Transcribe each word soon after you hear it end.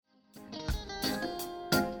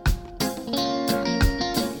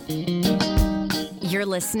You're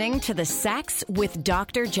listening to the Sex with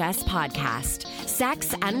Dr. Jess podcast.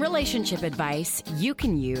 Sex and relationship advice you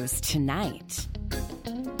can use tonight.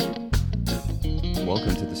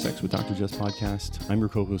 Welcome to the Sex with Dr. Jess podcast. I'm your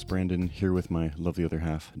co-host Brandon, here with my lovely other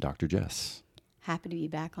half, Dr. Jess. Happy to be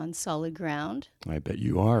back on solid ground. I bet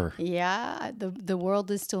you are. Yeah, the world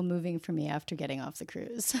is still moving for me after getting off the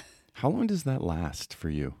cruise. How long does that last for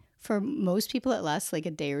you? For most people, it lasts like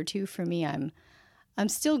a day or two. For me, I'm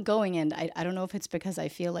still going, and I don't know if it's because I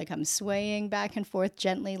feel like I'm swaying back and forth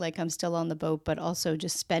gently, like I'm still on the boat, but also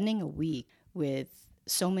just spending a week with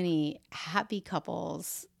so many happy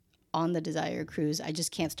couples on the Desire cruise. I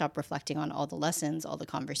just can't stop reflecting on all the lessons, all the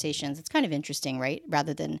conversations. It's kind of interesting, right?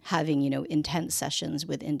 Rather than having, intense sessions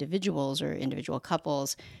with individuals or individual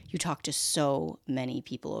couples, you talk to so many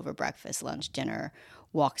people over breakfast, lunch, dinner,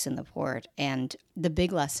 walks in the port. And the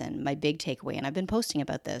big lesson, my big takeaway, and I've been posting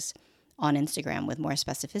about this on Instagram with more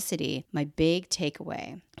specificity, my big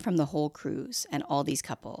takeaway from the whole cruise and all these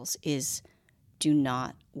couples is do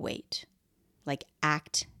not wait. Like,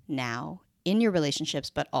 act now in your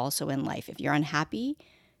relationships, but also in life. If you're unhappy,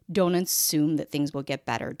 don't assume that things will get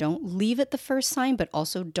better. Don't leave at the first sign, but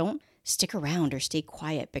also don't stick around or stay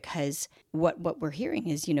quiet, because what we're hearing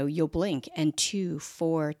is, you'll blink and 2,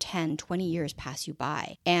 4, 10, 20 years pass you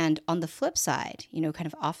by. And on the flip side, kind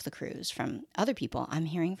of off the cruise from other people, I'm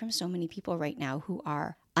hearing from so many people right now who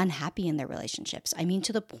are unhappy in their relationships. I mean,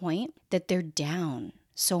 to the point that they're down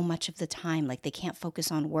so much of the time, like they can't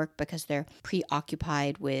focus on work because they're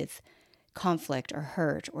preoccupied with conflict or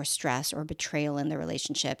hurt or stress or betrayal in their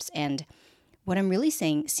relationships. And what I'm really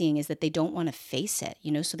seeing is that they don't want to face it,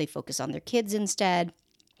 so they focus on their kids instead.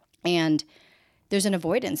 And there's an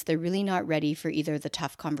avoidance. They're really not ready for either the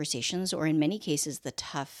tough conversations or, in many cases, the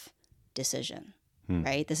tough decision,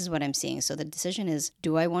 right? This is what I'm seeing. So the decision is,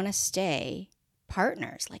 do I want to stay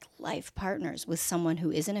partners, like life partners, with someone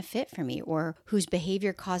who isn't a fit for me or whose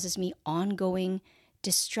behavior causes me ongoing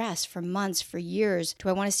distress for months, for years? Do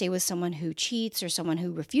I want to stay with someone who cheats or someone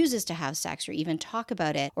who refuses to have sex or even talk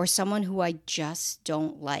about it, or someone who I just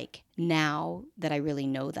don't like now that I really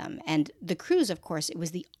know them? And the cruise, of course, it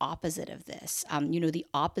was the opposite of this, the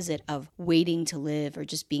opposite of waiting to live or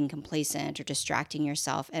just being complacent or distracting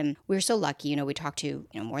yourself. And we're so lucky, we talked to,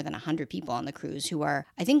 more than 100 people on the cruise who are,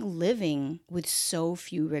 I think, living with so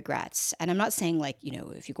few regrets. And I'm not saying like,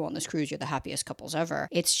 if you go on this cruise, you're the happiest couples ever.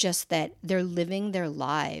 It's just that they're living their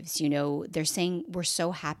lives, they're saying we're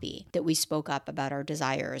so happy that we spoke up about our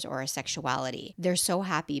desires or our sexuality. They're so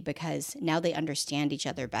happy because now they understand each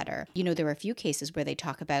other better. There were a few cases where they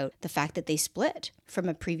talk about the fact that they split from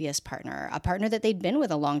a previous partner, a partner that they'd been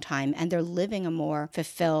with a long time, and they're living a more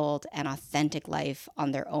fulfilled and authentic life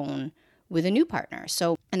on their own with a new partner.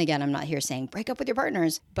 So, and again, I'm not here saying break up with your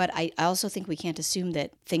partners, but I also think we can't assume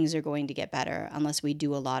that things are going to get better unless we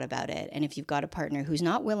do a lot about it. And if you've got a partner who's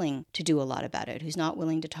not willing to do a lot about it, who's not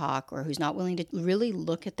willing to talk, or who's not willing to really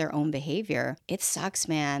look at their own behavior, it sucks,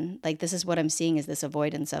 man. Like, this is what I'm seeing, is this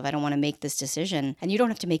avoidance of, I don't want to make this decision. And you don't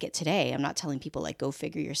have to make it today. I'm not telling people like, go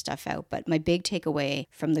figure your stuff out. But my big takeaway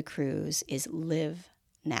from the cruise is live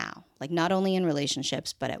now, like not only in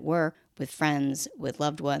relationships, but at work, with friends, with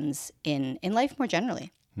loved ones, in life more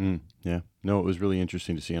generally. Yeah. No, it was really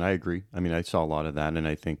interesting to see. And I agree. I mean, I saw a lot of that. And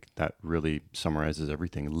I think that really summarizes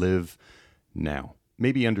everything. Live now.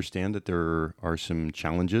 Maybe understand that there are some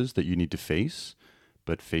challenges that you need to face,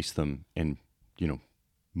 but face them and,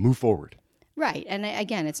 move forward. Right. And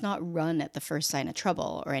again, it's not run at the first sign of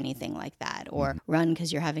trouble or anything like that, or run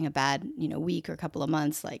because you're having a bad, week or couple of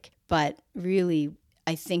months, but really,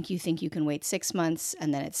 I think you can wait 6 months,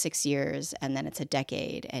 and then it's 6 years, and then it's a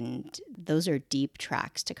decade. And those are deep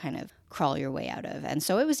tracks to kind of crawl your way out of. And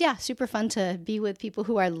so it was, super fun to be with people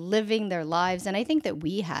who are living their lives. And I think that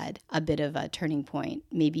we had a bit of a turning point,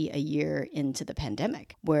 maybe a year into the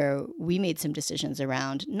pandemic, where we made some decisions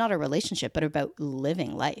around not a relationship, but about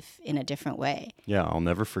living life in a different way. Yeah, I'll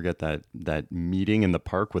never forget that meeting in the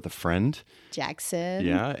park with a friend. Jackson.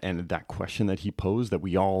 Yeah, and that question that he posed that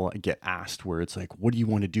we all get asked, where it's like, what do you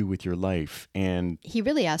want to do with your life? And he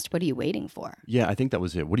really asked, what are you waiting for? Yeah, I think that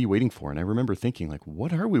was it. What are you waiting for? And I remember thinking, like,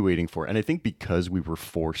 what are we waiting for? And I think because we were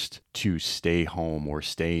forced to stay home or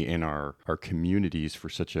stay in our communities for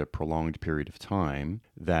such a prolonged period of time,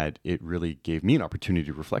 that it really gave me an opportunity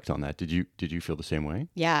to reflect on that. Did you feel the same way?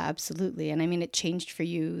 Yeah, absolutely. And I mean, it changed for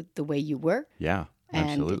you the way you were. Yeah. and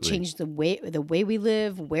Absolutely. change the way we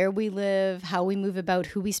live, where we live, how we move about,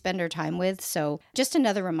 who we spend our time with. So just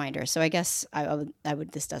another reminder. So I guess I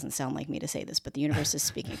would, this doesn't sound like me to say this, but the universe is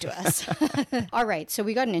speaking to us. All right. So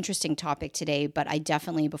we got an interesting topic today, but I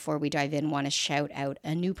definitely, before we dive in, want to shout out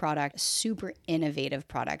a new product, super innovative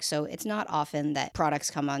product. So it's not often that products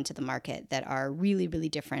come onto the market that are really, really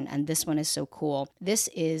different. And this one is so cool. This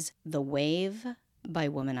is the Wave by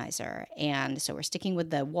Womanizer. And so we're sticking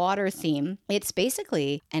with the water theme. It's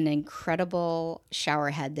basically an incredible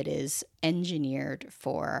shower head that is engineered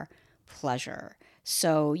for pleasure.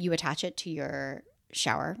 So you attach it to your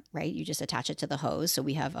shower, right? You just attach it to the hose. So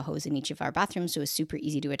we have a hose in each of our bathrooms, so it's super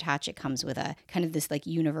easy to attach. It comes with a kind of this like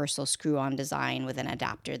universal screw-on design with an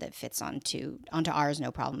adapter that fits onto ours,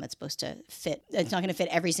 no problem. It's supposed to fit. It's not going to fit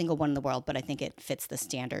every single one in the world, but I think it fits the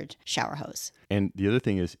standard shower hose. And the other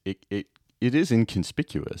thing is it is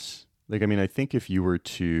inconspicuous. Like, I mean, I think if you were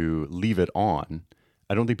to leave it on,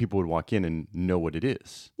 I don't think people would walk in and know what it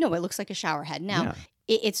is. No, it looks like a shower head. Now,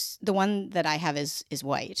 it's the one that I have is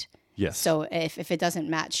white. Yes. So if it doesn't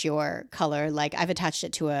match your color, like I've attached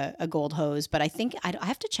it to a gold hose, but I think I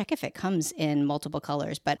have to check if it comes in multiple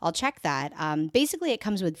colors, but I'll check that. Basically, it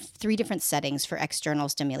comes with 3 different settings for external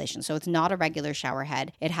stimulation. So it's not a regular shower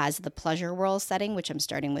head. It has the pleasure whirl setting, which I'm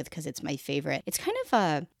starting with because it's my favorite. It's kind of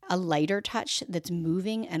a lighter touch that's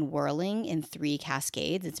moving and whirling in 3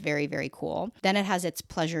 cascades. It's very, very cool. Then it has its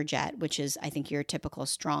pleasure jet, which is, I think, your typical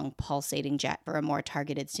strong pulsating jet for a more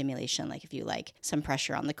targeted stimulation, like if you like some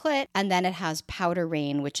pressure on the clit. And then it has powder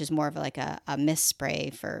rain, which is more of like a mist spray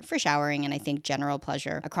for showering and I think general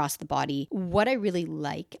pleasure across the body. What I really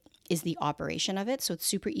like is the operation of it. So it's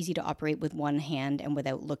super easy to operate with one hand and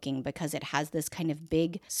without looking because it has this kind of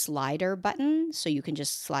big slider button. So you can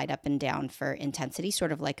just slide up and down for intensity,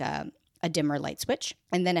 sort of like a dimmer light switch.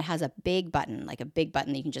 And then it has a big button, like a big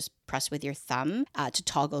button that you can just press with your thumb to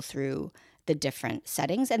toggle through the different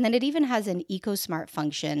settings. And then it even has an EcoSmart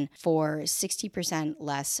function for 60%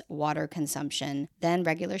 less water consumption than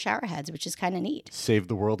regular shower heads, which is kind of neat. Save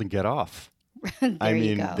the world and get off. There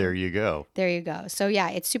you go. There you go. There you go. So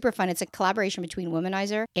yeah, it's super fun. It's a collaboration between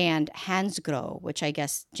Womanizer and Hansgrohe, which I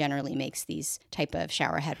guess generally makes these type of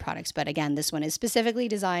shower head products. But again, this one is specifically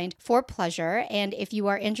designed for pleasure. And if you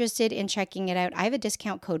are interested in checking it out, I have a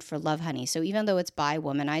discount code for Love Honey. So even though it's by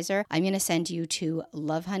Womanizer, I'm going to send you to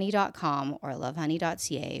lovehoney.com or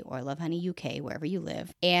lovehoney.ca or lovehoney UK, wherever you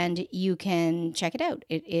live, and you can check it out.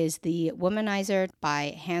 It is the Womanizer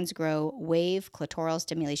by Hansgrohe Wave Clitoral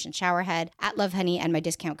Stimulation Shower Head at Love Honey, and my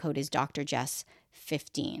discount code is Dr. Jess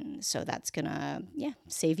 15. So that's gonna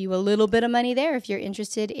save you a little bit of money there if you're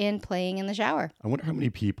interested in playing in the shower. I wonder how many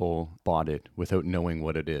people bought it without knowing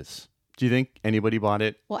what it is. Do you think anybody bought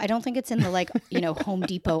it? Well, I don't think it's in the Home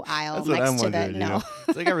Depot aisle That's next to the You know?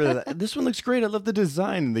 It's like, I really, this one looks great. I love the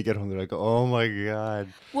design. And they get home, they're like, oh my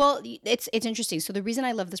God. Well, it's interesting. So the reason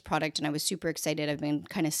I love this product, and I was super excited, I've been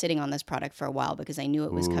kind of sitting on this product for a while because I knew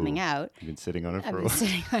it was coming out. You've been sitting on it for I've a been while.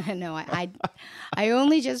 sitting on it. No, I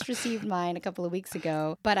only just received mine a couple of weeks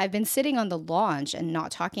ago, but I've been sitting on the launch and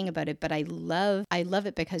not talking about it. But I love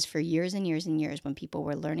it because for years and years and years, when people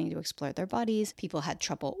were learning to explore their bodies, people had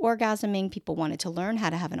trouble orgasming, people wanted to learn how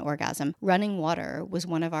to have an orgasm. Running water was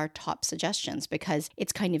one of our top suggestions because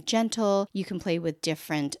it's kind of gentle. You can play with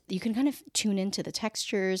you can kind of tune into the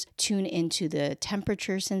textures, tune into the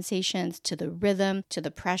temperature sensations, to the rhythm, to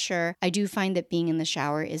the pressure. I do find that being in the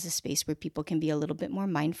shower is a space where people can be a little bit more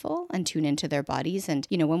mindful and tune into their bodies. And,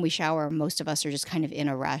 when we shower, most of us are just kind of in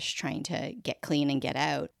a rush trying to get clean and get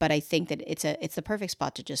out. But I think that it's the perfect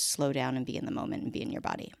spot to just slow down and be in the moment and be in your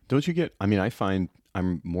body. Don't you I find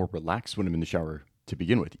I'm more relaxed when I'm in the shower to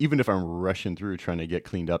begin with. Even if I'm rushing through trying to get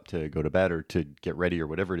cleaned up to go to bed or to get ready or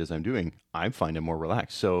whatever it is I'm doing, I find it more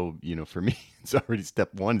relaxed. So, for me, it's already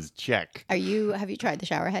step 1 is check. Have you tried the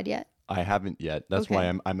shower head yet? I haven't yet. That's Okay.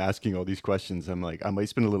 why I'm asking all these questions. I'm like, I might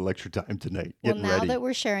spend a little extra time tonight getting Well, now ready. that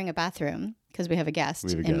we're sharing a bathroom, because we have a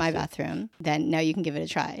guest in my bathroom, then now you can give it a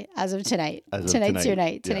try. As of tonight. Tonight's your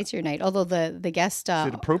night. Tonight's your night. Although the guest... is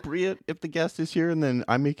it appropriate if the guest is here and then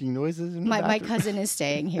I'm making noises in the my bathroom? cousin is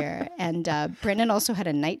staying here. And Brendan also had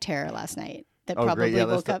a night terror last night. That Oh, probably great. Yeah,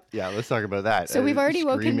 woke up. let's talk about that. So we've already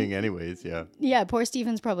woken- Screaming anyways, yeah. Yeah, poor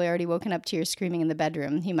Steven's probably already woken up to your screaming in the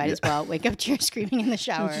bedroom. He might as well wake up to your screaming in the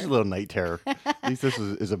shower. It's just a little night terror. At least this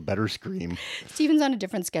is a better scream. Steven's on a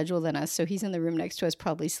different schedule than us, so he's in the room next to us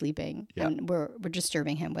probably sleeping. Yeah. And we're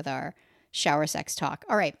disturbing him with our shower sex talk.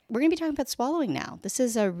 All right, we're going to be talking about swallowing now. This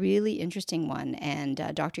is a really interesting one. And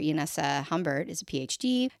Dr. Inessa Humbert is a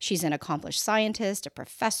PhD. She's an accomplished scientist, a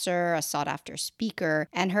professor, a sought-after speaker,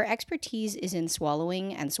 and her expertise is in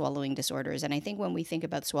swallowing and swallowing disorders. And I think when we think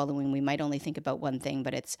about swallowing, we might only think about one thing,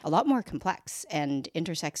 but it's a lot more complex and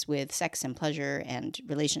intersects with sex and pleasure and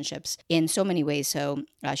relationships in so many ways. So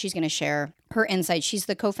she's going to share her insights. She's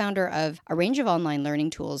the co-founder of a range of online learning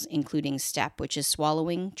tools, including STEP, which is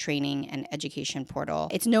swallowing, training, and education portal.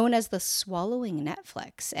 It's known as the Swallowing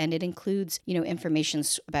Netflix, and it includes, information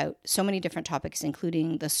about so many different topics,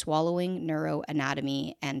 including the swallowing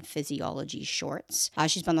neuroanatomy and physiology shorts.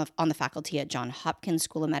 She's been on the faculty at Johns Hopkins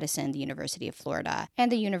School of Medicine, the University of Florida,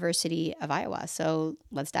 and the University of Iowa. So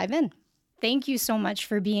let's dive in. Thank you so much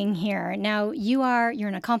for being here. Now, you're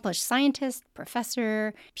an accomplished scientist,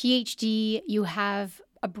 professor, PhD. You have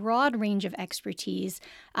a broad range of expertise,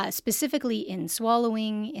 specifically in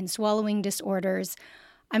swallowing disorders.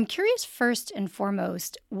 I'm curious, first and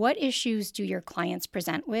foremost, what issues do your clients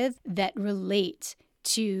present with that relate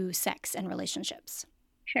to sex and relationships?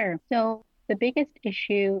 Sure. So the biggest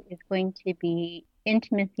issue is going to be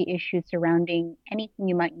intimacy issues surrounding anything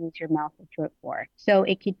you might use your mouth or throat for. So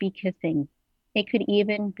it could be kissing. It could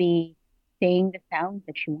even be saying the sounds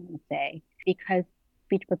that you want to say. Because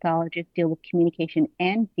speech pathologists deal with communication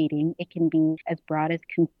and feeding, it can be as broad as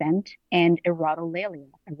consent and erotolalia.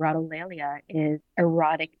 Erotolalia is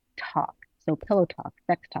erotic talk. So pillow talk,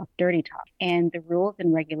 sex talk, dirty talk. And the rules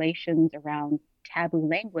and regulations around taboo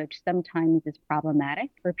language sometimes is problematic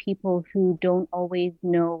for people who don't always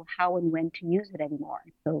know how and when to use it anymore.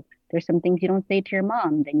 So there's some things you don't say to your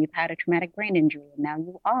mom, then you've had a traumatic brain injury and now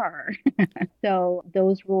you are. So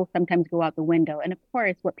those rules sometimes go out the window. And of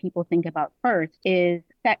course, what people think about first is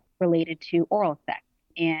sex related to oral sex.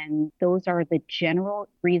 And those are the general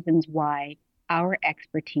reasons why our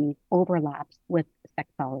expertise overlaps with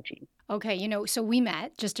sexology. Okay, so we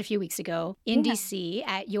met just a few weeks ago in DC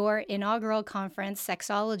at your inaugural conference,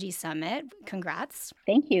 Sexology Summit. Congrats.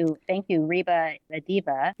 Thank you. Reba, the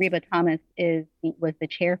diva, Reba Thomas was the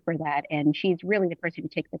chair for that, and she's really the person who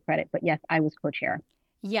takes the credit. But yes, I was co-chair.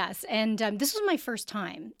 Yes, and this was my first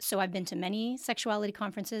time. So I've been to many sexuality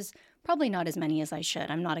conferences, probably not as many as I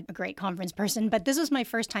should. I'm not a great conference person, but this was my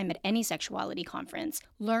first time at any sexuality conference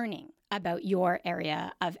learning about your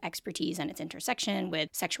area of expertise and its intersection with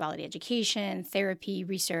sexuality education, therapy,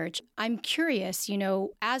 research. I'm curious,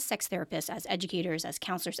 as sex therapists, as educators, as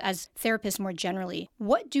counselors, as therapists more generally,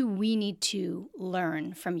 what do we need to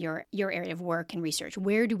learn from your area of work and research?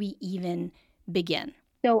 Where do we even begin?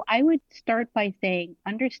 So I would start by saying,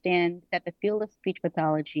 understand that the field of speech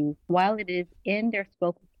pathology, while it is in their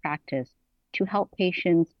scope of practice to help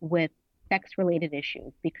patients with sex-related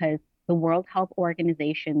issues, because the World Health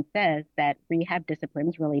Organization says that rehab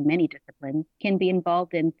disciplines, really many disciplines, can be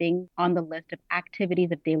involved in things on the list of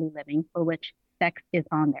activities of daily living for which sex is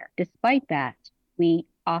on there. Despite that, we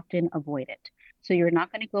often avoid it. So you're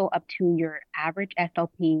not going to go up to your average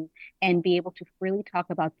SLP and be able to freely talk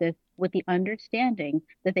about this with the understanding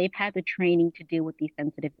that they've had the training to deal with these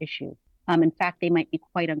sensitive issues. In fact, they might be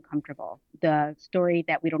quite uncomfortable. The story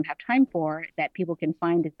that we don't have time for that people can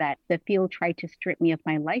find is that the field tried to strip me of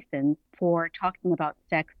my license for talking about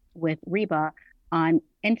sex with Reba on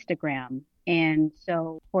Instagram. And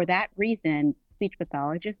so for that reason, speech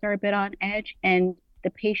pathologists are a bit on edge, and the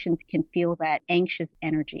patients can feel that anxious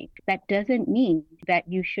energy. That doesn't mean that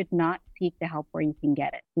you should not seek the help where you can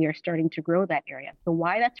get it. We are starting to grow that area. So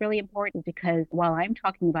why that's really important is because while I'm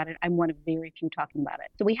talking about it, I'm one of very few talking about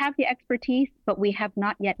it. So we have the expertise, but we have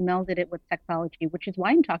not yet melded it with sexology, which is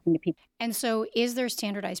why I'm talking to people. And so is there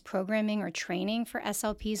standardized programming or training for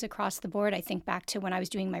SLPs across the board? I think back to when I was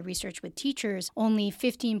doing my research with teachers, only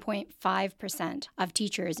 15.5% of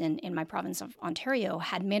teachers in my province of Ontario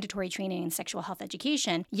had mandatory training in sexual health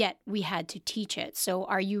education, yet we had to teach it. So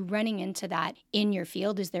are you running into that in your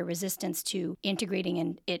field? Is there resistance to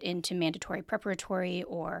integrating it into mandatory preparatory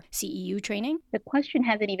or CEU training? The question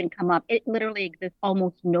hasn't even come up. It literally exists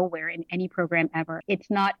almost nowhere in any program ever. It's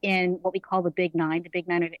not in what we call the Big Nine. The Big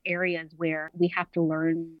Nine are the areas where we have to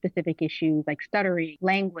learn specific issues like stuttering,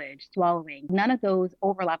 language, swallowing. None of those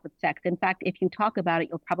overlap with sex. In fact, if you talk about it,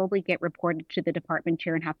 you'll probably get reported to the department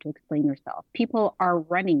chair and have to explain yourself. People are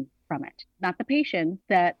running from it. Not the patients,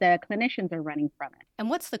 the clinicians are running from it. And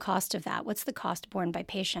what's the cost of that? What's the cost borne by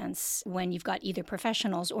patients when you've got either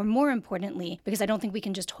professionals or, more importantly, because I don't think we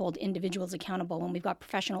can just hold individuals accountable when we've got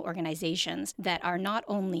professional organizations that are not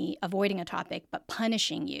only avoiding a topic, but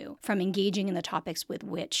punishing you from engaging in the topics with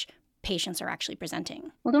which patients are actually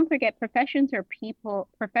presenting? Well, don't forget, professions are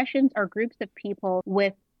groups of people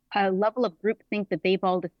with a level of groupthink that they've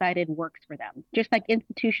all decided works for them. Just like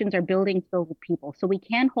institutions are buildings filled with people. So we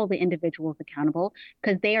can hold the individuals accountable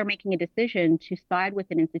because they are making a decision to side with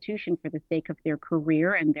an institution for the sake of their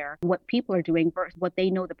career and their what people are doing versus what they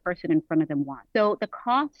know the person in front of them wants. So the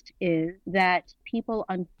cost is that people,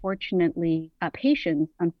 unfortunately,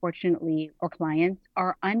 patients, unfortunately, or clients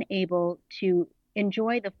are unable to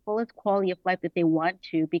enjoy the fullest quality of life that they want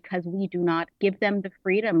to because we do not give them the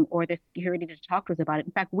freedom or the security to talk to us about it.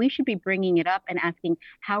 In fact, we should be bringing it up and asking,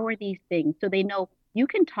 how are these things? So they know you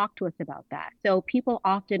can talk to us about that. So people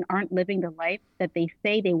often aren't living the life that they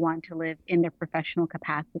say they want to live in their professional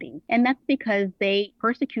capacity. And that's because they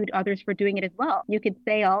persecute others for doing it as well. You could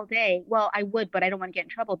say all day, well, I would, but I don't want to get in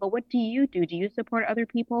trouble. But what do? Do you support other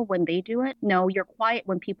people when they do it? No, you're quiet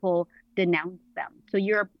when people denounce them. So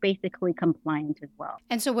you're basically compliant as well.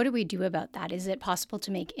 And so what do we do about that? Is it possible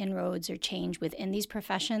to make inroads or change within these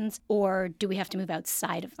professions, or do we have to move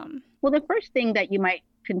outside of them? Well, the first thing that you might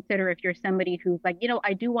consider if you're somebody who's like,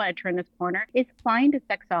 I do want to turn this corner, is find a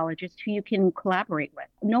sexologist who you can collaborate with.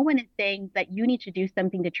 No one is saying that you need to do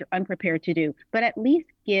something that you're unprepared to do, but at least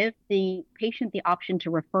give the patient the option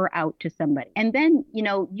to refer out to somebody. And then,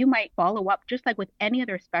 you might follow up just like with any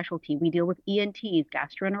other specialty. We deal with ENTs,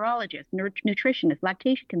 gastroenterologists, nutritionists,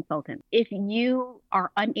 lactation consultants. If you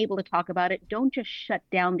are unable to talk about it, don't just shut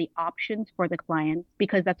down the options for the clients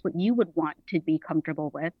because that's what you would want to be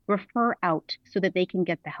comfortable with. Refer out so that they can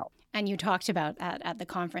get the help. And you talked about that at the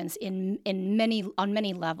conference on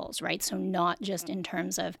many levels, right? So not just in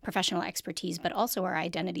terms of professional expertise, but also our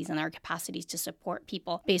identities and our capacities to support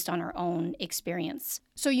people based on our own experience.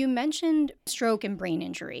 So you mentioned stroke and brain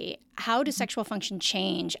injury. How does sexual function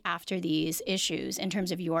change after these issues in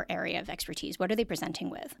terms of your area of expertise? What are they presenting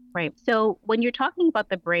with? Right. So when you're talking about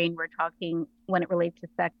the brain, we're talking, when it relates to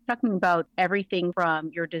sex, talking about everything from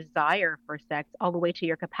your desire for sex all the way to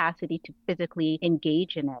your capacity to physically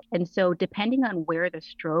engage in it. And so depending on where the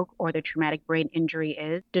stroke or the traumatic brain injury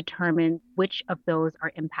is, determines which of those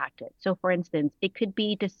are impacted. So for instance, it could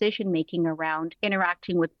be decision making around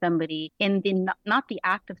interacting with somebody in the not the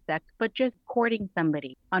act of sex, but just courting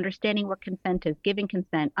somebody, understanding what consent is, giving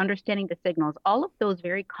consent, understanding the signals, all of those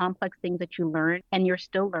very complex things that you learn and you're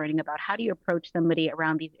still learning about how do you approach somebody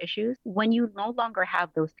around these issues. When you no longer have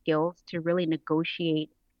those skills to really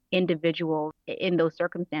negotiate individuals in those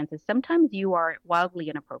circumstances, sometimes you are wildly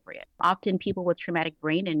inappropriate. Often people with traumatic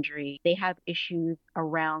brain injury, they have issues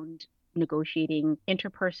around negotiating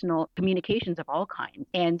interpersonal communications of all kinds.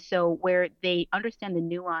 And so where they understand the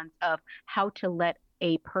nuance of how to let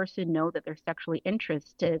a person know that they're sexually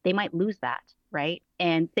interested, they might lose that, right?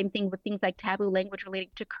 And same thing with things like taboo language relating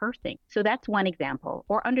to cursing. So that's one example.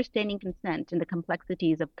 Or understanding consent and the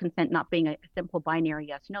complexities of consent not being a simple binary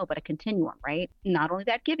yes, no, but a continuum, right? Not only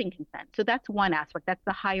that, giving consent. So that's one aspect. That's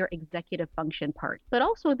the higher executive function part. But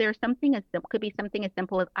also there's something could be something as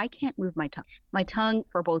simple as I can't move my tongue. My tongue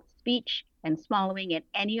for both speech and swallowing and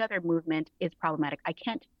any other movement is problematic. I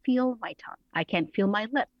can't feel my tongue. I can't feel my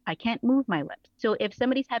lips. I can't move my lips. So if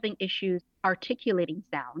somebody's having issues articulating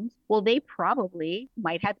sounds, well, they probably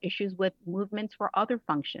might have issues with movements for other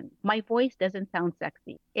functions. My voice doesn't sound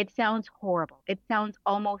sexy. It sounds horrible. It sounds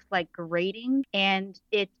almost like grating, and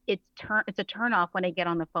it's a turn off when I get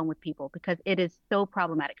on the phone with people because it is so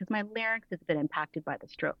problematic because my larynx has been impacted by the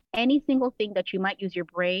stroke. Any single thing that you might use your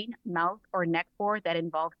brain, mouth, or neck for that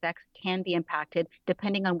involves sex can be impacted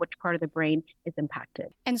depending on which part of the brain is impacted.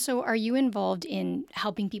 And so are you involved in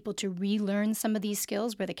helping people to relearn some of these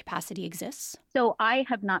skills where the capacity exists? So I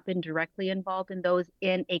have not been directly involved in those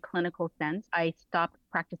in a clinical sense. I stopped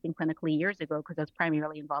practicing clinically years ago because I was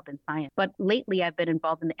primarily involved in science. But lately I've been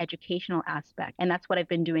involved in the educational aspect. And that's what I've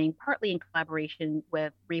been doing partly in collaboration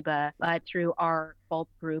with Reba through our bulk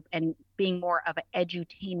group and being more of an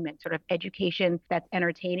edutainment, sort of education that's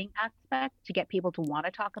entertaining aspect to get people to want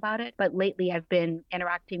to talk about it. But lately I've been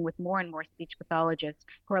interacting with more and more speech pathologists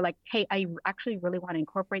who are like, hey, I actually really want to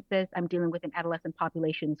incorporate this. I'm dealing with an adolescent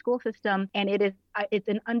population school system, and it's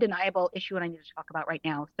an undeniable issue and I need to talk about right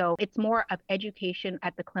now. So it's more of education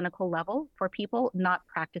at the clinical level for people not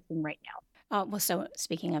practicing right now. So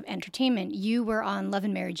speaking of entertainment, you were on Love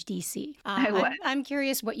and Marriage DC. I was. I'm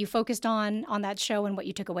curious what you focused on that show and what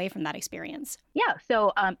you took away from that experience. Yeah.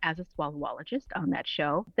 So as a swallowologist on that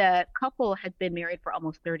show, the couple had been married for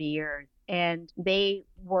almost 30 years. And they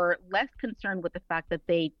were less concerned with the fact that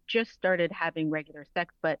they just started having regular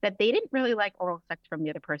sex, but that they didn't really like oral sex from the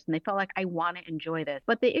other person. They felt like, I want to enjoy this.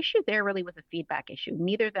 But the issue there really was a feedback issue.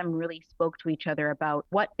 Neither of them really spoke to each other about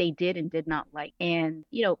what they did and did not like. And,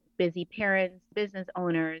 busy parents, business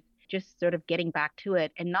owners, just sort of getting back to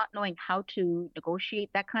it and not knowing how to negotiate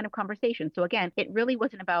that kind of conversation. So again, it really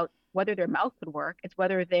wasn't about whether their mouth could work. It's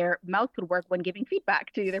whether their mouth could work when giving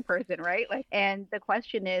feedback to the other person, right? Like, and the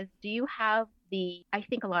question is, do you have I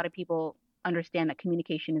think a lot of people understand that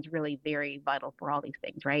communication is really very vital for all these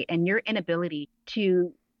things, right? And your inability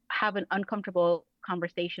to have an uncomfortable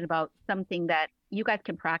conversation about something that you guys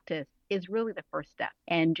can practice is really the first step.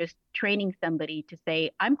 And just training somebody to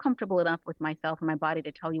say, I'm comfortable enough with myself and my body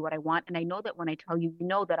to tell you what I want. And I know that when I tell you, you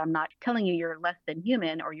know that I'm not telling you you're less than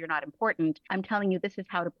human or you're not important. I'm telling you this is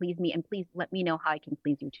how to please me. And please let me know how I can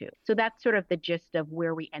please you too. So that's sort of the gist of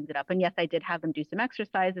where we ended up. And yes, I did have them do some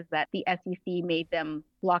exercises that the SEC made them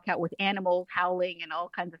block out with animals howling and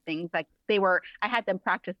all kinds of things. Like I had them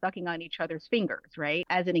practice sucking on each other's fingers, right?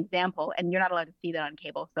 As an example. And you're not allowed to see that on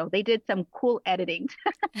cable. So they did some cool editing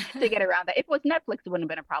to get around that. If it was Netflix, it wouldn't have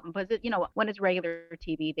been a problem. But when it's regular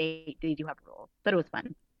TV, they do have rules. But it was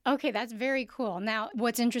fun. Okay, that's very cool. Now,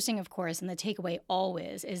 what's interesting, of course, and the takeaway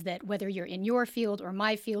always is that whether you're in your field or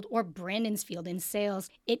my field or Brandon's field in sales,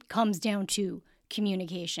 it comes down to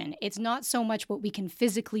communication. It's not so much what we can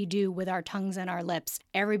physically do with our tongues and our lips.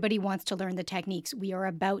 Everybody wants to learn the techniques. We are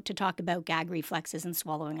about to talk about gag reflexes and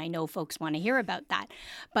swallowing. I know folks want to hear about that.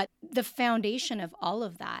 But the foundation of all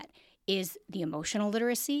of that is the emotional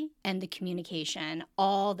literacy and the communication,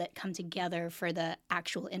 all that come together for the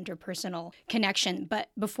actual interpersonal connection. But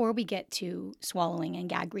before we get to swallowing and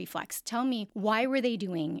gag reflex, tell me, why were they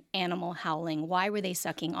doing animal howling? Why were they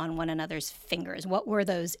sucking on one another's fingers? What were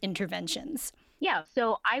those interventions? Yeah,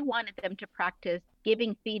 so I wanted them to practice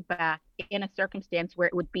giving feedback in a circumstance where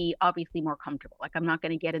it would be obviously more comfortable. Like, I'm not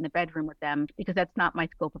going to get in the bedroom with them because that's not my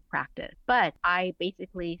scope of practice. But I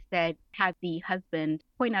basically had the husband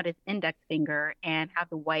point out his index finger and have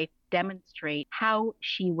the wife demonstrate how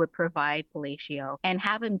she would provide fellatio and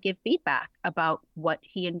have him give feedback about what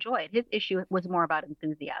he enjoyed. His issue was more about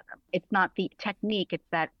enthusiasm. It's not the technique, it's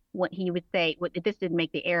that what he would say, this didn't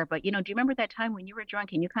make the air, but do you remember that time when you were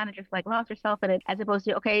drunk and you kind of just like lost yourself in it, as opposed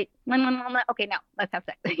to, okay, now let's have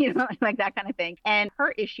sex, like that kind of thing. And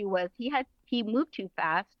her issue was he moved too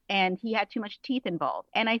fast and he had too much teeth involved.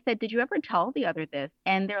 And I said, did you ever tell the other this?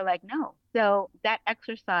 And they're like, no. So that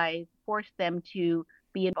exercise forced them to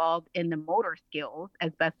be involved in the motor skills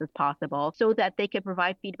as best as possible so that they could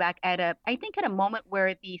provide feedback at a moment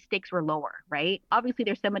where the stakes were lower, right? Obviously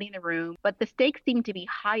there's somebody in the room, but the stakes seem to be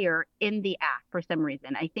higher in the act for some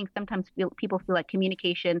reason. I think sometimes people feel like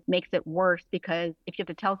communication makes it worse because if you have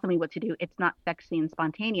to tell somebody what to do, it's not sexy and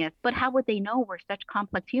spontaneous. But how would they know we're such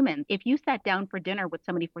complex humans? If you sat down for dinner with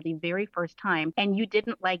somebody for the very first time and you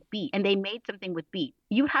didn't like beet and they made something with beet,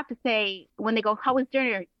 you have to say, when they go, how was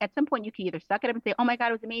dinner? At some point you can either suck it up and say, oh my God,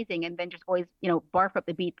 it was amazing, and then just always, barf up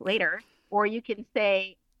the beets later. Or you can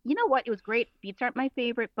say, you know what, it was great. Beets aren't my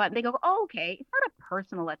favorite, but they go, oh, okay, it's not a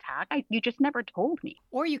personal attack. You just never told me.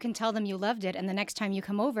 Or you can tell them you loved it, and the next time you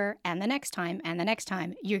come over, and the next time, and the next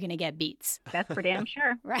time, you're going to get beets. That's for damn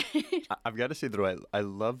sure. Right. I've got to say, though, I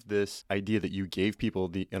love this idea that you gave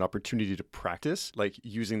people an opportunity to practice, like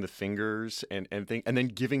using the fingers and then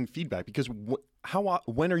giving feedback, because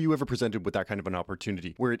when are you ever presented with that kind of an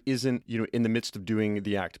opportunity where it isn't, in the midst of doing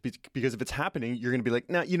the act? Because if it's happening, you're going to be like,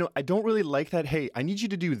 nah, I don't really like that. Hey, I need you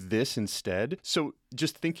to do this instead. So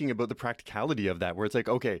just thinking about the practicality of that, where it's like,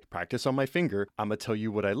 okay, practice on my finger. I'm going to tell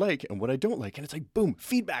you what I like and what I don't like. And it's like, boom,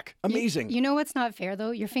 feedback. Amazing. You know what's not fair,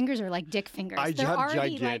 though? Your fingers are like dick fingers. I have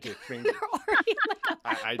gigantic fingers. They're already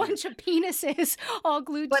like a bunch of penises all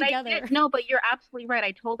glued together. But you're absolutely right.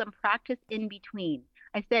 I told them practice in between.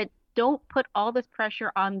 I said, don't put all this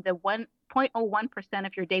pressure on the 0.01%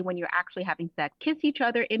 of your day when you're actually having sex. Kiss each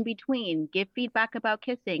other in between. Give feedback about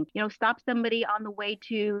kissing. Stop somebody on the way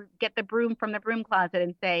to get the broom from the broom closet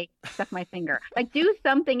and say, suck my finger. Like, do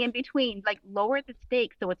something in between. Like, lower the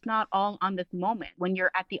stakes so it's not all on this moment when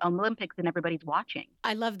you're at the Olympics and everybody's watching.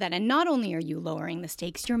 I love that. And not only are you lowering the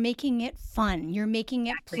stakes, you're making it fun. You're making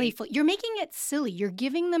it playful. You're making it silly. You're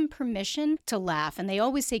giving them permission to laugh. And they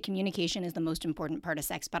always say communication is the most important part of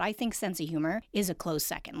sex. But I think sense of humor is a close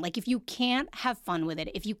second. Like, if you can't have fun with it,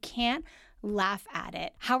 if you can't laugh at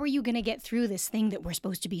it, how are you going to get through this thing that we're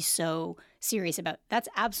supposed to be so serious about? That's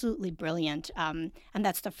absolutely brilliant. And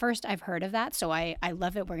that's the first I've heard of that. So I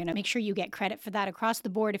love it. We're going to make sure you get credit for that across the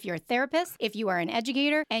board. If you're a therapist, if you are an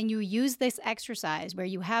educator, and you use this exercise where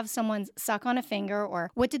you have someone suck on a finger, or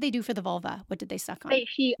what did they do for the vulva? What did they suck on?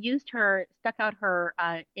 She stuck out her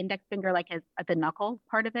index finger like as the knuckle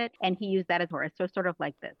part of it, and he used that as her. So sort of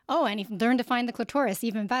like this. Oh, and he learned to find the clitoris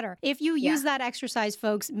even better. If you use that exercise,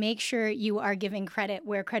 folks, make sure you you are giving credit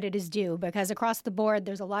where credit is due, because across the board,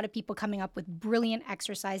 there's a lot of people coming up with brilliant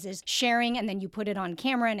exercises, sharing, and then you put it on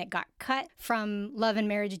camera and it got cut from Love and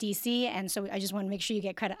Marriage DC. And so I just want to make sure you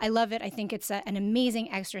get credit. I love it. I think it's an amazing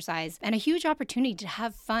exercise and a huge opportunity to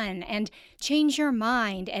have fun and change your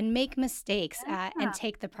mind and make mistakes and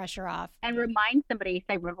take the pressure off. And remind somebody,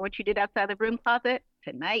 say, remember what you did outside the broom closet?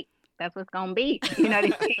 Tonight. That's what's going to be. You know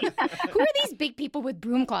what I mean? Who are these big people with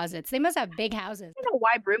broom closets? They must have big houses. I don't know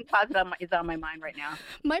why broom closet is on my mind right now.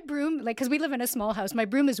 My broom, because we live in a small house, my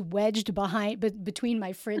broom is wedged between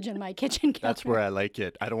my fridge and my kitchen counter. That's where I like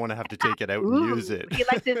it. I don't want to have to take it out and use it. He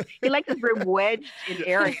likes his broom wedged in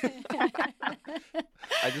areas.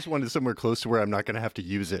 I just wanted somewhere close to where I'm not going to have to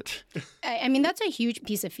use it. I mean, that's a huge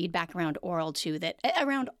piece of feedback around oral, too, that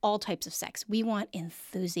around all types of sex. We want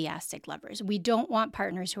enthusiastic lovers. We don't want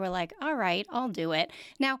partners who are like, all right, I'll do it.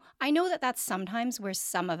 Now, I know that that's sometimes where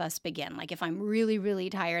some of us begin. Like if I'm really, really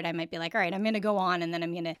tired, I might be like, all right, I'm going to go on and then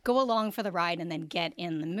I'm going to go along for the ride and then get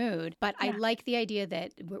in the mood. But I like the idea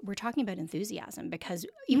that we're talking about enthusiasm, because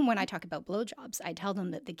even when I talk about blowjobs, I tell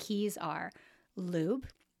them that the keys are lube,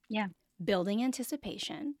 building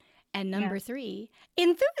anticipation, and number 3,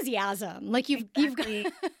 enthusiasm. Like you've got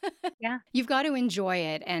you've got to enjoy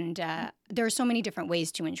it, and there are so many different ways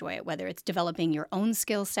to enjoy it, whether it's developing your own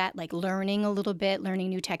skill set, like learning a little bit, learning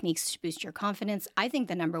new techniques to boost your confidence. I think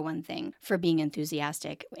the number one thing for being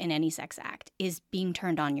enthusiastic in any sex act is being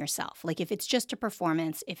turned on yourself. Like if it's just a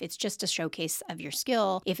performance, if it's just a showcase of your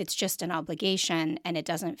skill, if it's just an obligation and it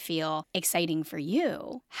doesn't feel exciting for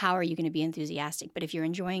you, how are you going to be enthusiastic? But if you're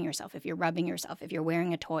enjoying yourself, if you're rubbing yourself, if you're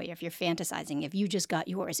wearing a toy, if you're fantasizing, if you just got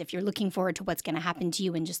yours, if you're looking forward to what's going to happen to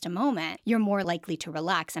you in just a moment, you're more likely to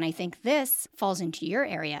relax. And I think this falls into your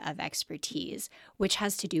area of expertise, which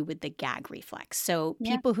has to do with the gag reflex. So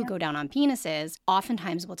people who go down on penises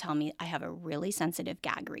oftentimes will tell me, I have a really sensitive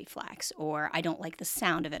gag reflex, or I don't like the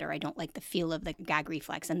sound of it, or I don't like the feel of the gag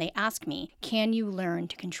reflex. And they ask me, can you learn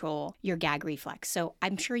to control your gag reflex? So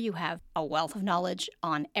I'm sure you have a wealth of knowledge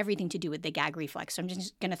on everything to do with the gag reflex. So I'm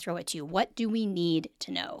just going to throw it to you. What do we need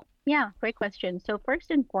to know? Yeah, great question. So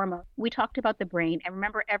first and foremost, we talked about the brain, and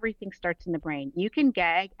remember, everything starts in the brain. You can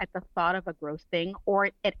gag at the thought of a gross thing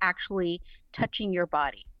or it actually touching your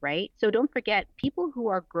body, right? So don't forget, people who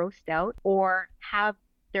are grossed out or have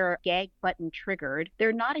their gag button triggered,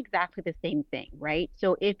 they're not exactly the same thing, right?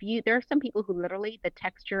 So there are some people who literally, the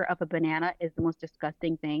texture of a banana is the most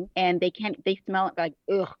disgusting thing, and they smell it like,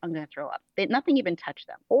 ugh, I'm going to throw up. Nothing even touched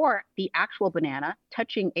them. Or the actual banana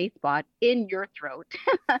touching a spot in your throat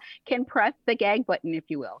can press the gag button, if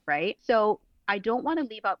you will, right? So I don't want to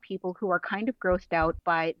leave out people who are kind of grossed out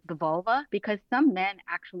by the vulva, because some men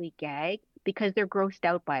actually gag because they're grossed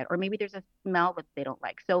out by it, or maybe there's a smell that they don't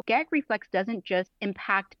like. So gag reflex doesn't just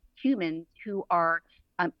impact humans who are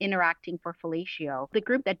interacting for fellatio. The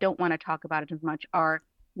group that don't want to talk about it as much are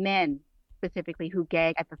men specifically who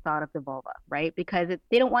gag at the thought of the vulva, right? Because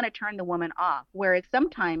they don't want to turn the woman off. Whereas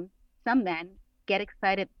sometimes some men get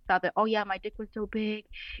excited, thought that, oh yeah, my dick was so big,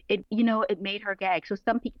 it made her gag. So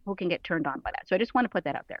some people can get turned on by that. So I just want to put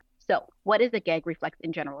that out there. So what is a gag reflex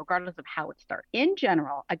in general, regardless of how it starts? In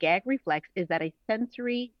general, a gag reflex is that a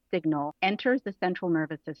sensory signal enters the central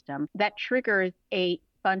nervous system that triggers a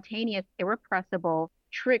spontaneous, irrepressible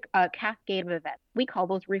cascade of events. We call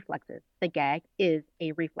those reflexes. The gag is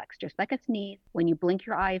a reflex, just like a sneeze. When you blink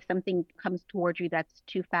your eye, if something comes towards you that's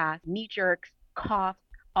too fast, knee jerks, coughs,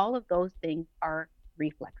 all of those things are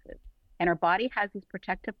reflexes. And our body has these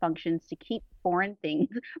protective functions to keep foreign things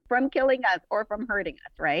from killing us or from hurting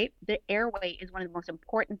us, right? The airway is one of the most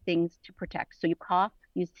important things to protect. So you cough,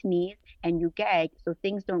 you sneeze, and you gag so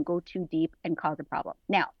things don't go too deep and cause a problem.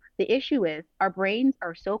 Now, the issue is our brains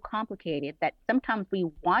are so complicated that sometimes we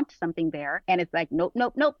want something there and it's like, nope,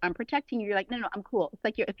 nope, nope, I'm protecting you. You're like, no, I'm cool. It's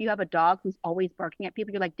like if you have a dog who's always barking at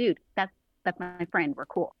people, you're like, dude, that's my friend. We're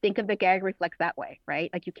cool. Think of the gag reflex that way, right?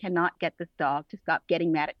 Like you cannot get this dog to stop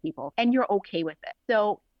getting mad at people and you're okay with it.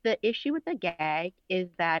 So the issue with the gag is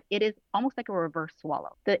that it is almost like a reverse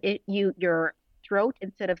swallow. Your throat,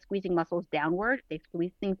 instead of squeezing muscles downward, they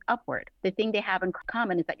squeeze things upward. The thing they have in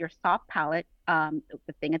common is that your soft palate,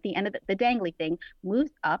 the thing at the end of the dangly thing,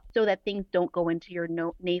 moves up so that things don't go into your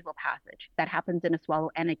nasal passage. That happens in a swallow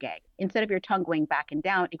and a gag. Instead of your tongue going back and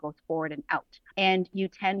down, it goes forward and out. And you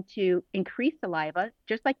tend to increase saliva,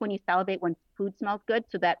 just like when you salivate when food smells good,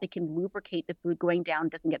 so that they can lubricate the food going down,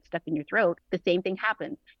 doesn't get stuck in your throat. The same thing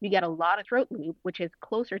happens. You get a lot of throat lube, which is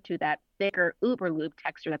closer to that thicker uber lube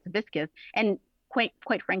texture that's viscous. And quite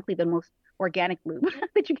frankly, the most organic lube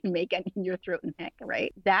that you can make in your throat and neck,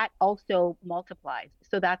 right? That also multiplies.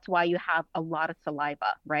 So that's why you have a lot of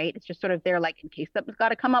saliva, right? It's just sort of there, like in case something's got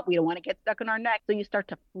to come up, we don't want to get stuck in our neck. So you start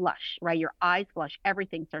to flush, right? Your eyes flush,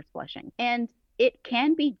 everything starts flushing. And it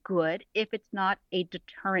can be good if it's not a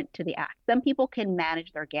deterrent to the act. Some people can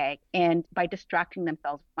manage their gag and by distracting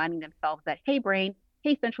themselves, reminding themselves that, hey, brain,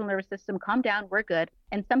 hey, central nervous system, calm down, we're good.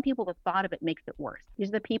 And some people, the thought of it makes it worse. These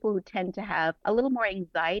are the people who tend to have a little more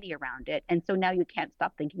anxiety around it. And so now you can't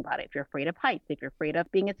stop thinking about it. If you're afraid of heights, if you're afraid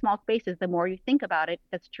of being in small spaces, the more you think about it,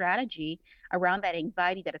 the strategy around that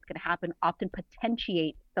anxiety that it's going to happen often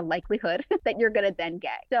potentiates the likelihood that you're going to then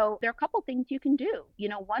gag. So there are a couple things you can do.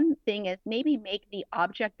 One thing is maybe make the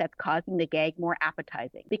object that's causing the gag more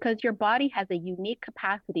appetizing, because your body has a unique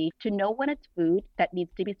capacity to know when it's food that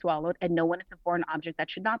needs to be swallowed and know when it's a foreign object that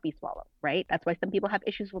should not be swallowed, right? That's why some people have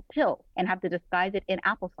issues with pills and have to disguise it in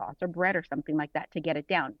applesauce or bread or something like that to get it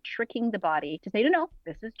down, tricking the body to say, no,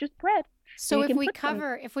 this is just bread. So if we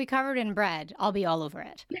cover it in bread, I'll be all over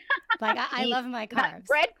it. Like I love my carbs. Not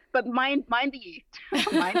bread, but mind the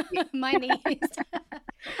yeast. Mind the yeast.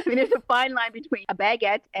 I mean, there's a fine line between a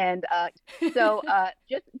baguette and so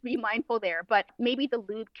just be mindful there. But maybe the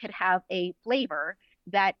lube could have a flavor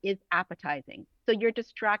that is appetizing. So you're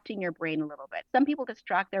distracting your brain a little bit. Some people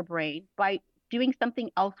distract their brain by doing something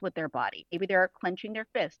else with their body. Maybe they're clenching their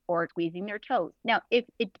fist or squeezing their toes. Now, if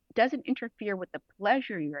it doesn't interfere with the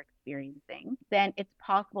pleasure you're experiencing, then it's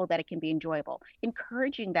possible that it can be enjoyable.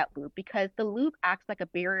 Encouraging that lube, because the lube acts like a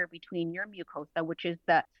barrier between your mucosa, which is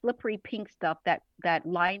the slippery pink stuff that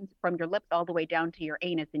lines from your lips all the way down to your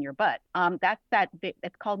anus and your butt.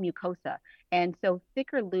 It's called mucosa. And so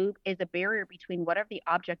thicker lube is a barrier between whatever the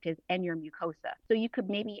object is and your mucosa. So you could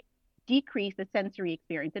maybe decrease the sensory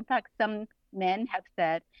experience. In fact, some men have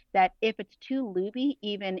said that if it's too lubey,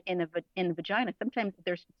 even in a vagina, sometimes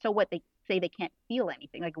they're so wet they say they can't feel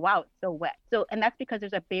anything. Like, wow, it's so wet. So, and that's because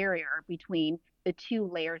there's a barrier between the two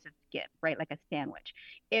layers of skin, right? Like a sandwich.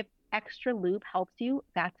 If extra lube helps you,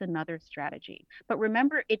 that's another strategy. But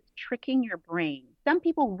remember, it's tricking your brain. Some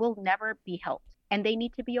people will never be helped. And they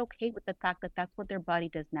need to be okay with the fact that that's what their body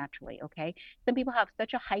does naturally, okay? Some people have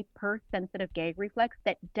such a hypersensitive gag reflex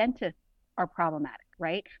that dentists are problematic,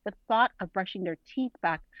 right? The thought of brushing their teeth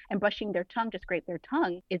back and brushing their tongue to scrape their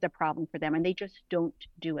tongue is a problem for them, and they just don't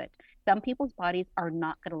do it. Some people's bodies are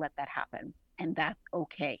not going to let that happen, and that's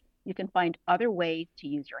okay. You can find other ways to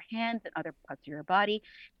use your hands and other parts of your body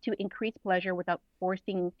to increase pleasure without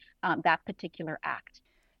forcing that particular act.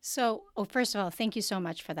 So, first of all, thank you so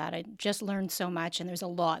much for that. I just learned so much, and there's a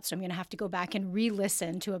lot, so I'm going to have to go back and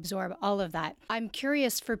re-listen to absorb all of that. I'm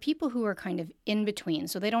curious, for people who are kind of in between,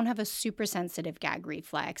 so they don't have a super sensitive gag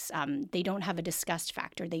reflex, they don't have a disgust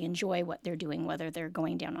factor, they enjoy what they're doing, whether they're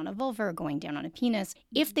going down on a vulva or going down on a penis.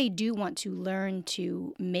 If they do want to learn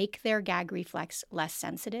to make their gag reflex less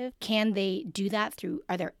sensitive, can they do that through,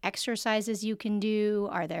 are there exercises you can do?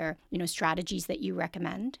 Are there, strategies that you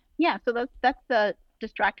recommend? Yeah, so that's the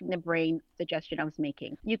distracting the brain suggestion I was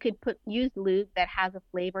making. You could use lube that has a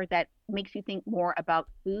flavor that makes you think more about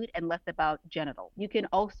food and less about genitals. You can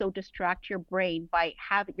also distract your brain by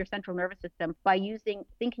having your central nervous system by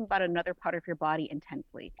thinking about another part of your body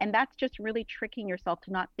intensely. And that's just really tricking yourself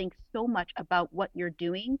to not think so much about what you're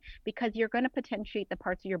doing, because you're going to potentiate the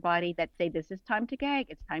parts of your body that say, this is time to gag,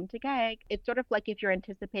 it's time to gag. It's sort of like if you're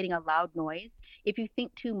anticipating a loud noise, if you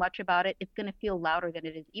think too much about it, it's going to feel louder than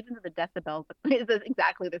it is, even though the decibels is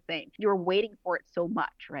exactly the same. You're waiting for it so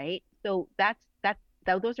much, right? So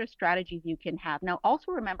those are strategies you can have. Now,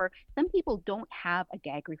 also remember, some people don't have a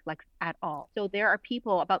gag reflex at all. So there are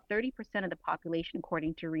people, about 30% of the population,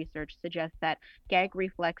 according to research, suggests that gag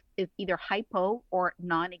reflex is either hypo or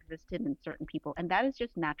non-existent in certain people. And that is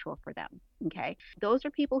just natural for them, okay? Those are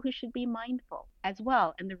people who should be mindful as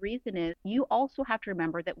well. And the reason is you also have to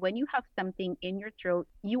remember that when you have something in your throat,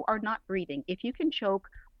 you are not breathing. If you can choke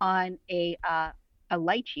on a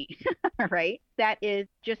lychee, right, that is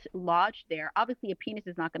just lodged there. Obviously, a penis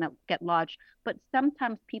is not going to get lodged, but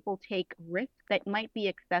sometimes people take risks that might be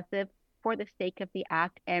excessive for the sake of the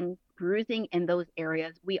act, and bruising in those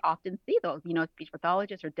areas, we often see those, speech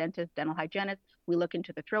pathologists or dentists, dental hygienists, we look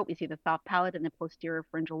into the throat, we see the soft palate and the posterior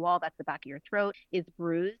pharyngeal wall, that's the back of your throat, is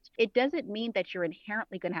bruised. It doesn't mean that you're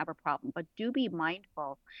inherently going to have a problem, but do be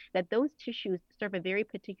mindful that those tissues serve a very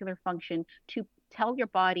particular function to tell your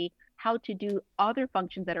body how to do other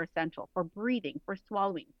functions that are essential for breathing, for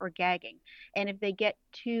swallowing, for gagging. And if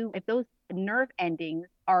nerve endings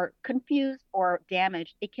are confused or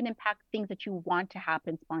damaged, it can impact things that you want to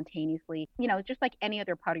happen spontaneously, just like any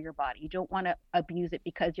other part of your body. You don't want to abuse it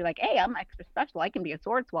because you're like, hey, I'm extra special. I can be a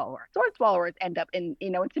sword swallower. Sword swallowers end up in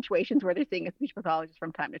situations where they're seeing a speech pathologist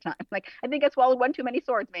from time to time. Like, I think I swallowed one too many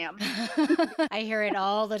swords, ma'am. I hear it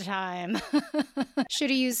all the time.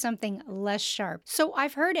 Should have used something less sharp. So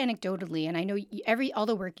I've heard anecdotally, and I know all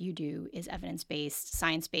the work you do is evidence-based,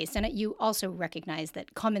 science-based, and you also recognize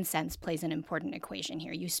that common sense plays an important equation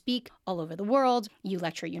here. You speak all over the world, you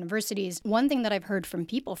lecture at universities. One thing that I've heard from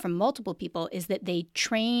multiple people, is that they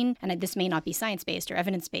train, and this may not be science-based or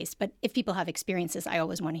evidence-based, but if people have experiences, I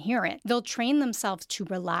always want to hear it. They'll train themselves to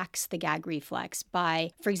relax the gag reflex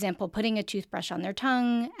by, for example, putting a toothbrush on their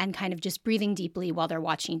tongue and kind of just breathing deeply while they're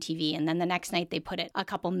watching TV. And then the next night they put it a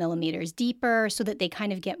couple millimeters deeper so that they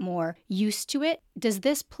kind of get more used to it. Does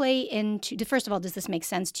this play into, first of all, does this make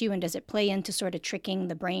sense to you? And does it play into sort of tricking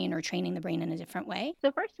the brain or training the brain in a different way?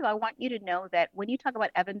 So first of all, I want you to know that when you talk about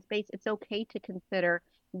evidence-based, it's okay to consider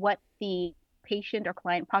what the patient or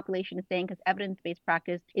client population is saying, because evidence-based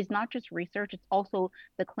practice is not just research, it's also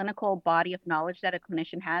the clinical body of knowledge that a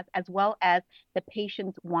clinician has, as well as the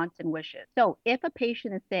patient's wants and wishes. So if a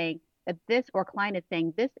patient is saying that this, or client is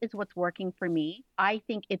saying, this is what's working for me, I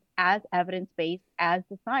think it's as evidence-based as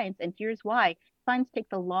the science. And here's why. Science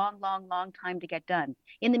takes a long time to get done.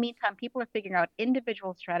 In the meantime, people are figuring out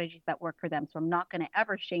individual strategies that work for them. So I'm not going to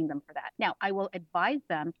ever shame them for that. Now, I will advise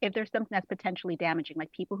them if there's something that's potentially damaging,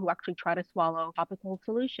 like people who actually try to swallow topical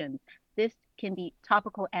solutions. This can be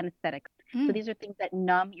topical anesthetics. So these are things that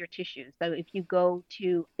numb your tissues. So if you go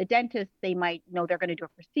to the dentist, they might know they're going to do a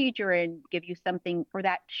procedure and give you something for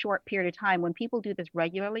that short period of time. When people do this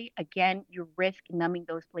regularly, again, you risk numbing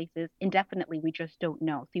those places indefinitely. We just don't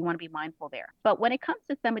know. So you want to be mindful there. But when it comes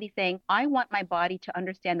to somebody saying, I want my body to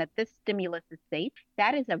understand that this stimulus is safe,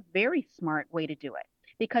 that is a very smart way to do it.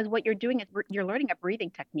 Because what you're doing is you're learning a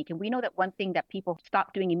breathing technique. And we know that one thing that people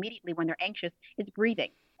stop doing immediately when they're anxious is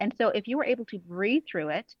breathing. And so if you were able to breathe through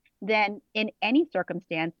it, then in any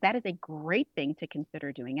circumstance, that is a great thing to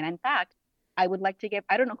consider doing. And in fact, I would like to give,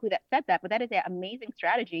 I don't know who that said that, but that is an amazing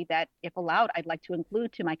strategy that, if allowed, I'd like to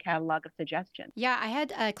include to my catalog of suggestions. Yeah, I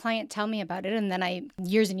had a client tell me about it, and then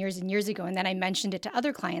years ago, and then I mentioned it to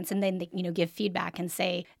other clients, and then they, give feedback and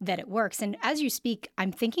say that it works. And as you speak,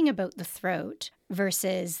 I'm thinking about the throat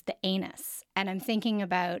versus the anus. And I'm thinking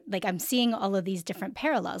about, I'm seeing all of these different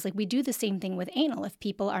parallels. We do the same thing with anal. If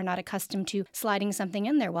people are not accustomed to sliding something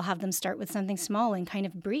in there, we'll have them start with something small and kind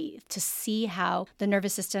of breathe to see how the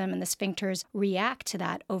nervous system and the sphincters react to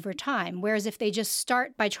that over time. Whereas if they just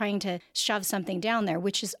start by trying to shove something down there,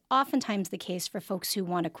 which is oftentimes the case for folks who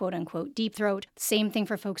want a quote unquote deep throat, same thing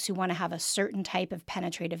for folks who want to have a certain type of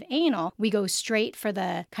penetrative anal, we go straight for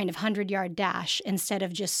the kind of 100-yard dash instead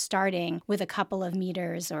of just starting with a couple of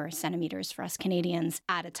meters or centimeters for us Canadians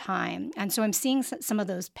at a time. And so I'm seeing some of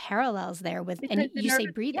those parallels there with, and you say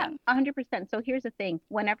breathing. Yeah, 100%. So here's the thing.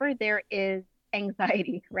 Whenever there is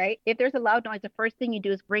anxiety, right? If there's a loud noise, the first thing you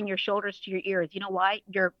do is bring your shoulders to your ears. You know why?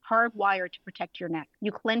 You're hardwired to protect your neck.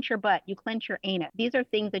 You clench your butt. You clench your anus. These are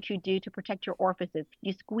things that you do to protect your orifices.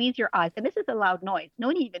 You squeeze your eyes. And this is a loud noise. No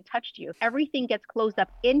one even touched you. Everything gets closed up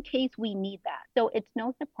in case we need that. So it's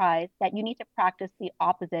no surprise that you need to practice the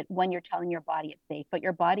opposite when you're telling your body it's safe, but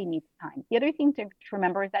your body needs time. The other thing to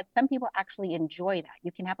remember is that some people actually enjoy that.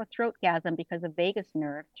 You can have a throatgasm because the vagus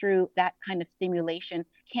nerve through that kind of stimulation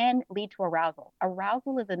can lead to arousal.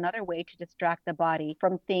 Arousal is another way to distract the body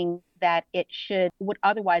from things that it would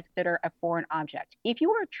otherwise consider a foreign object. If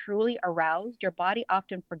you are truly aroused, your body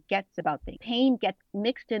often forgets about things. Pain gets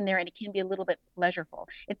mixed in there and it can be a little bit pleasurable.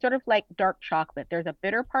 It's sort of like dark chocolate. There's a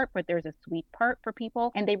bitter part, but there's a sweet part for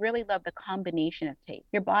people, and they really love the combination of taste.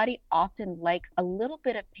 Your body often likes a little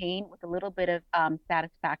bit of pain with a little bit of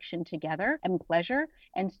satisfaction together and pleasure.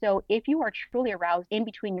 And so if you are truly aroused in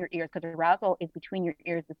between your ears, because arousal is between your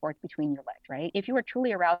ears before it's between your legs, right? If you are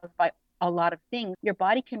truly aroused by a lot of things, your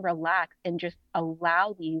body can relax and just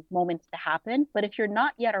allow these moments to happen. But if you're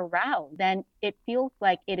not yet aroused, then it feels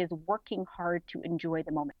like it is working hard to enjoy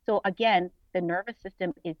the moment. So again, the nervous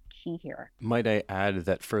system is key here. Might I add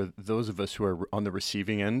that for those of us who are on the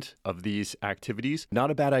receiving end of these activities,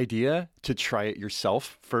 not a bad idea to try it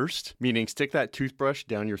yourself first, meaning stick that toothbrush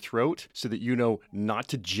down your throat so that you know not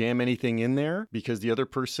to jam anything in there, because the other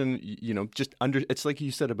person, it's like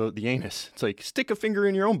you said about the anus. It's like stick a finger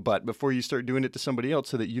in your own butt before you start doing it to somebody else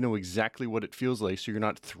so that you know exactly what it feels like so you're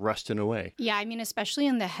not thrusting away. Yeah, I mean, especially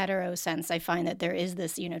in the hetero sense, I find that there is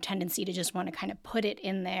this, tendency to just want to kind of put it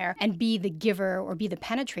in there and be the giver or be the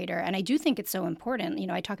penetrator. And I do think it's so important.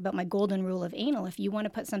 I talk about my golden rule of anal. If you want to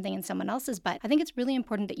put something in someone else's butt, I think it's really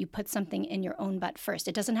important that you put something in your own butt first.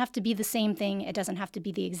 It doesn't have to be the same thing. It doesn't have to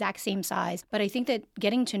be the exact same size. But I think that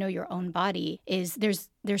getting to know your own body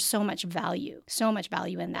there's so much value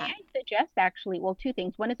in that. I suggest actually, well, two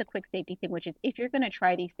things. One is a quick safety thing, which is if you're going to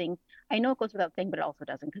try these things, I know it goes without saying, but it also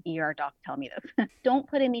doesn't because ER docs tell me this. Don't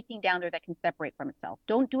put anything down there that can separate from itself.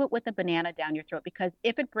 Don't do it with a banana down your throat because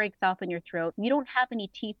if it breaks off in your throat, you don't have any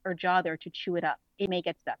teeth or jaw there to chew it up. It may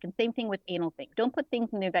get stuck. And same thing with anal things. Don't put things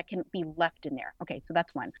in there that can be left in there. Okay, so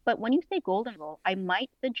that's one. But when you say golden rule, I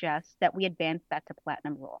might suggest that we advance that to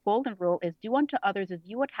platinum rule. Golden rule is do unto others as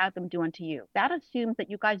you would have them do unto you. That assumes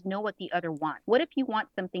that you guys know what the other wants. What if you want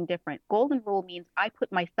something different? Golden rule means I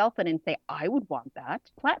put myself in and say, I would want that.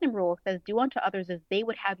 Platinum rule says do unto others as they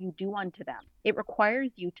would have you do unto them. It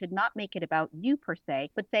requires you to not make it about you per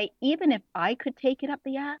se, but say, even if I could take it up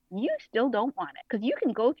the ass, you still don't want it. Because you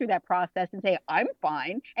can go through that process and say, I'm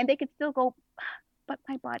fine. And they could still go, but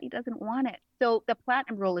my body doesn't want it. So the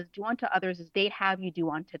platinum rule is do unto others as they'd have you do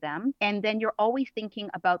unto them. And then you're always thinking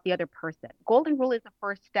about the other person. Golden rule is the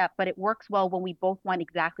first step, but it works well when we both want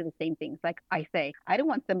exactly the same things. Like I say, I don't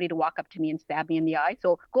want somebody to walk up to me and stab me in the eye.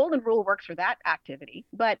 So golden rule works for that activity.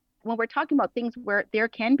 But when we're talking about things where there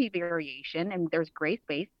can be variation and there's gray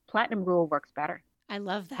space, platinum rule works better. I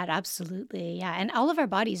love that. Absolutely. Yeah. And all of our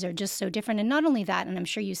bodies are just so different. And not only that, and I'm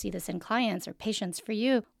sure you see this in clients or patients for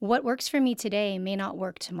you, what works for me today may not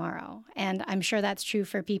work tomorrow. And I'm sure that's true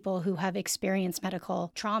for people who have experienced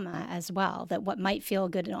medical trauma as well, that what might feel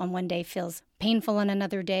good on one day feels painful on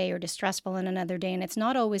another day or distressful on another day. And it's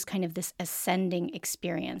not always kind of this ascending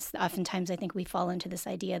experience. Oftentimes, I think we fall into this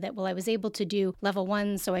idea that, well, I was able to do level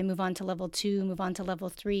 1, so I move on to level 2, move on to level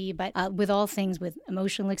 3. But with all things, with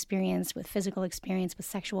emotional experience, with physical experience, with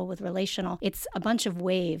sexual, with relational, it's a bunch of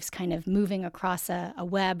waves kind of moving across a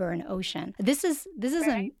web or an ocean. This is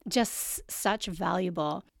Right. just such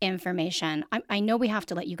valuable information. I know we have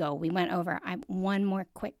to let you go. We went over. One more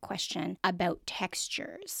quick question about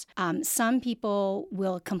textures. Some people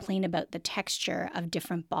will complain about the texture of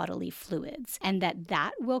different bodily fluids and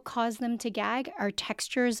that will cause them to gag. Are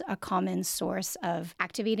textures a common source of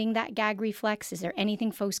activating that gag reflex? Is there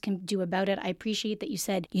anything folks can do about it? I appreciate that you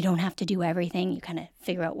said you don't have to do everything. You kind of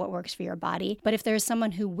figure out what works for your body. But if there's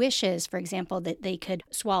someone who wishes, for example, that they could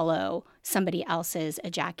swallow somebody else's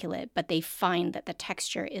ejaculate, but they find that the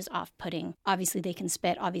texture is off-putting, obviously they can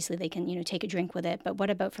spit, obviously they can, take a drink with it. But what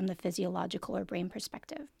about from the physiological or brain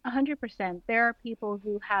perspective? 100%. There are people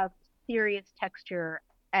who have serious texture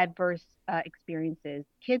adverse experiences.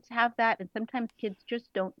 Kids have that, and sometimes kids just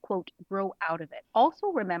don't, quote, grow out of it. Also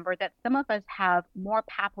remember that some of us have more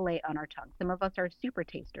papillae on our tongue. Some of us are super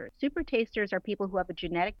tasters. Super tasters are people who have a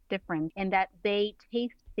genetic difference in that they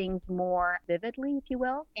taste things more vividly, if you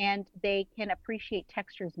will, and they can appreciate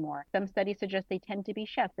textures more. Some studies suggest they tend to be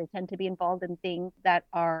chefs. They tend to be involved in things that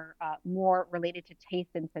are more related to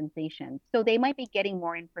taste and sensation. So they might be getting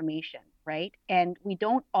more information, right? And we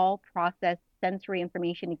don't all process sensory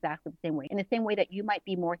information exactly the same way. In the same way that you might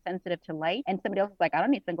be more sensitive to light and somebody else is like, I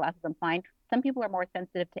don't need sunglasses, I'm fine. Some people are more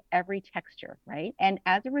sensitive to every texture, right? And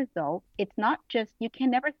as a result, it's not just, you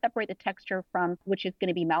can never separate the texture from, which is going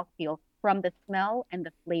to be mouthfeel, from the smell and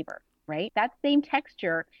the flavor, right? That same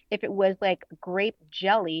texture, if it was like grape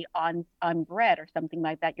jelly on bread or something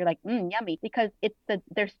like that, you're like, yummy, because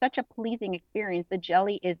there's such a pleasing experience. The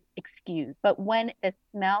jelly is excused. But when the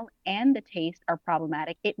smell and the taste are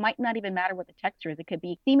problematic, it might not even matter what the texture is. It could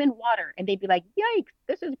be semen water, and they'd be like, yikes,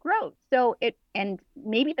 this is gross. And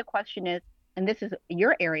maybe the question is, and this is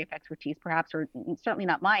your area of expertise, perhaps, or certainly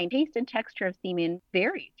not mine, taste and texture of semen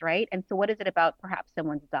varies, right? And so what is it about perhaps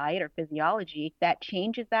someone's diet or physiology that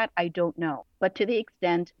changes that? I don't know. But to the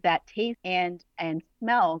extent that taste and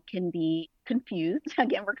smell can be confused,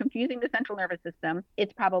 again, we're confusing the central nervous system,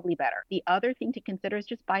 it's probably better. The other thing to consider is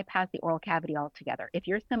just bypass the oral cavity altogether. If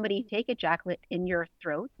you're somebody who take ejaculate in your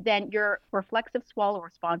throat, then your reflexive swallow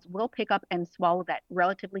response will pick up and swallow that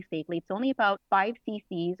relatively safely. It's only about 5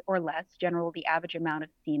 cc's or less, generally the average amount of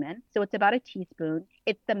semen. So it's about a teaspoon.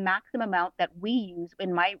 It's the maximum amount that we use.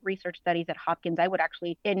 In my research studies at Hopkins, I would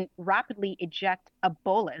actually rapidly eject a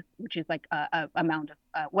bolus, which is like a amount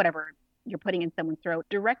of whatever you're putting in someone's throat,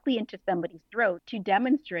 directly into somebody's throat to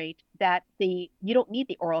demonstrate that you don't need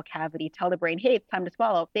the oral cavity. Tell the brain, hey, it's time to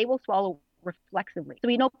swallow. They will swallow reflexively. So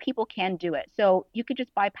we know people can do it. So you could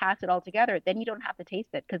just bypass it altogether. Then you don't have to taste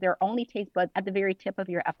it because there are only taste buds at the very tip of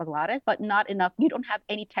your epiglottis, but not enough. You don't have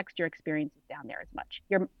any texture experiences down there as much.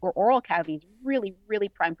 Your oral cavity is really, really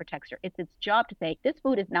primed for texture. It's its job to say, this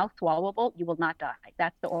food is now swallowable. You will not die.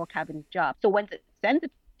 That's the oral cavity's job. So once it sends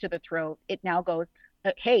it to the throat, it now goes,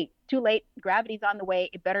 hey, too late, gravity's on the way,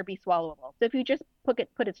 it better be swallowable. So if you just put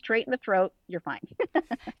it straight in the throat, you're fine.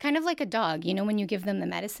 Kind of like a dog, when you give them the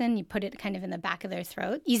medicine, you put it kind of in the back of their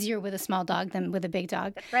throat. Easier with a small dog than with a big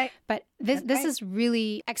dog. That's right. But this is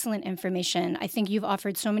really excellent information. I think you've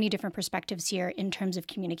offered so many different perspectives here in terms of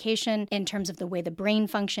communication, in terms of the way the brain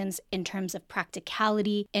functions, in terms of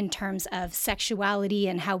practicality, in terms of sexuality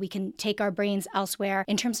and how we can take our brains elsewhere,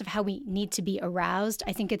 in terms of how we need to be aroused.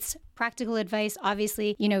 I think it's practical advice.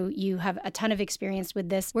 Obviously, you have a ton of experience with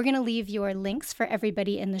this. We're going to leave your links for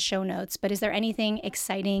everybody in the show notes, but is there anything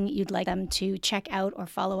exciting you'd like them to check out or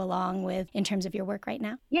follow along with in terms of your work right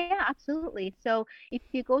now? Yeah, absolutely. So if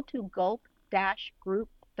you go to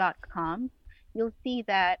gulp-group.com, you'll see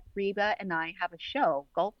that Reba and I have a show.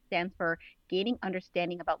 GULP stands for Gaining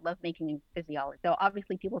Understanding About Lovemaking and Physiology. So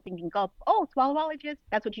obviously people thinking GULP, oh, swallowologist,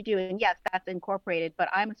 that's what you do. And yes, that's incorporated, but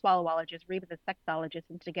I'm a swallowologist, Reba's a sexologist,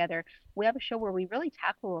 and together we have a show where we really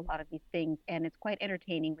tackle a lot of these things, and it's quite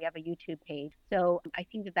entertaining. We have a YouTube page. So I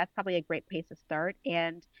think that that's probably a great place to start.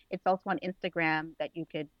 And it's also on Instagram that you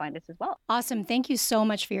could find us as well. Awesome. Thank you so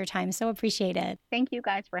much for your time. So appreciate it. Thank you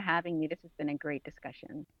guys for having me. This has been a great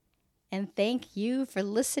discussion. And thank you for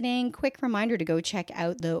listening. Quick reminder to go check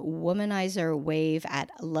out the Womanizer Wave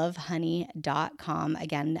at lovehoney.com.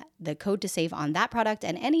 Again, the code to save on that product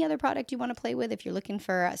and any other product you want to play with if you're looking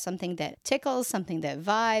for something that tickles, something that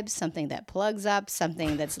vibes, something that plugs up,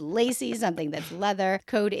 something that's lacy, something that's leather.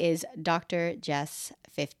 Code is Dr. Jess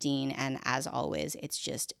 15. And as always, it's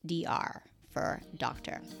just DR for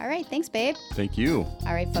doctor. All right. Thanks, babe. Thank you.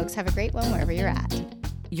 All right, folks. Have a great one wherever you're at.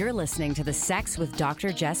 You're listening to the Sex with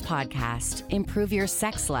Dr. Jess podcast. Improve your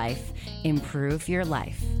sex life. Improve your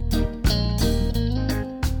life.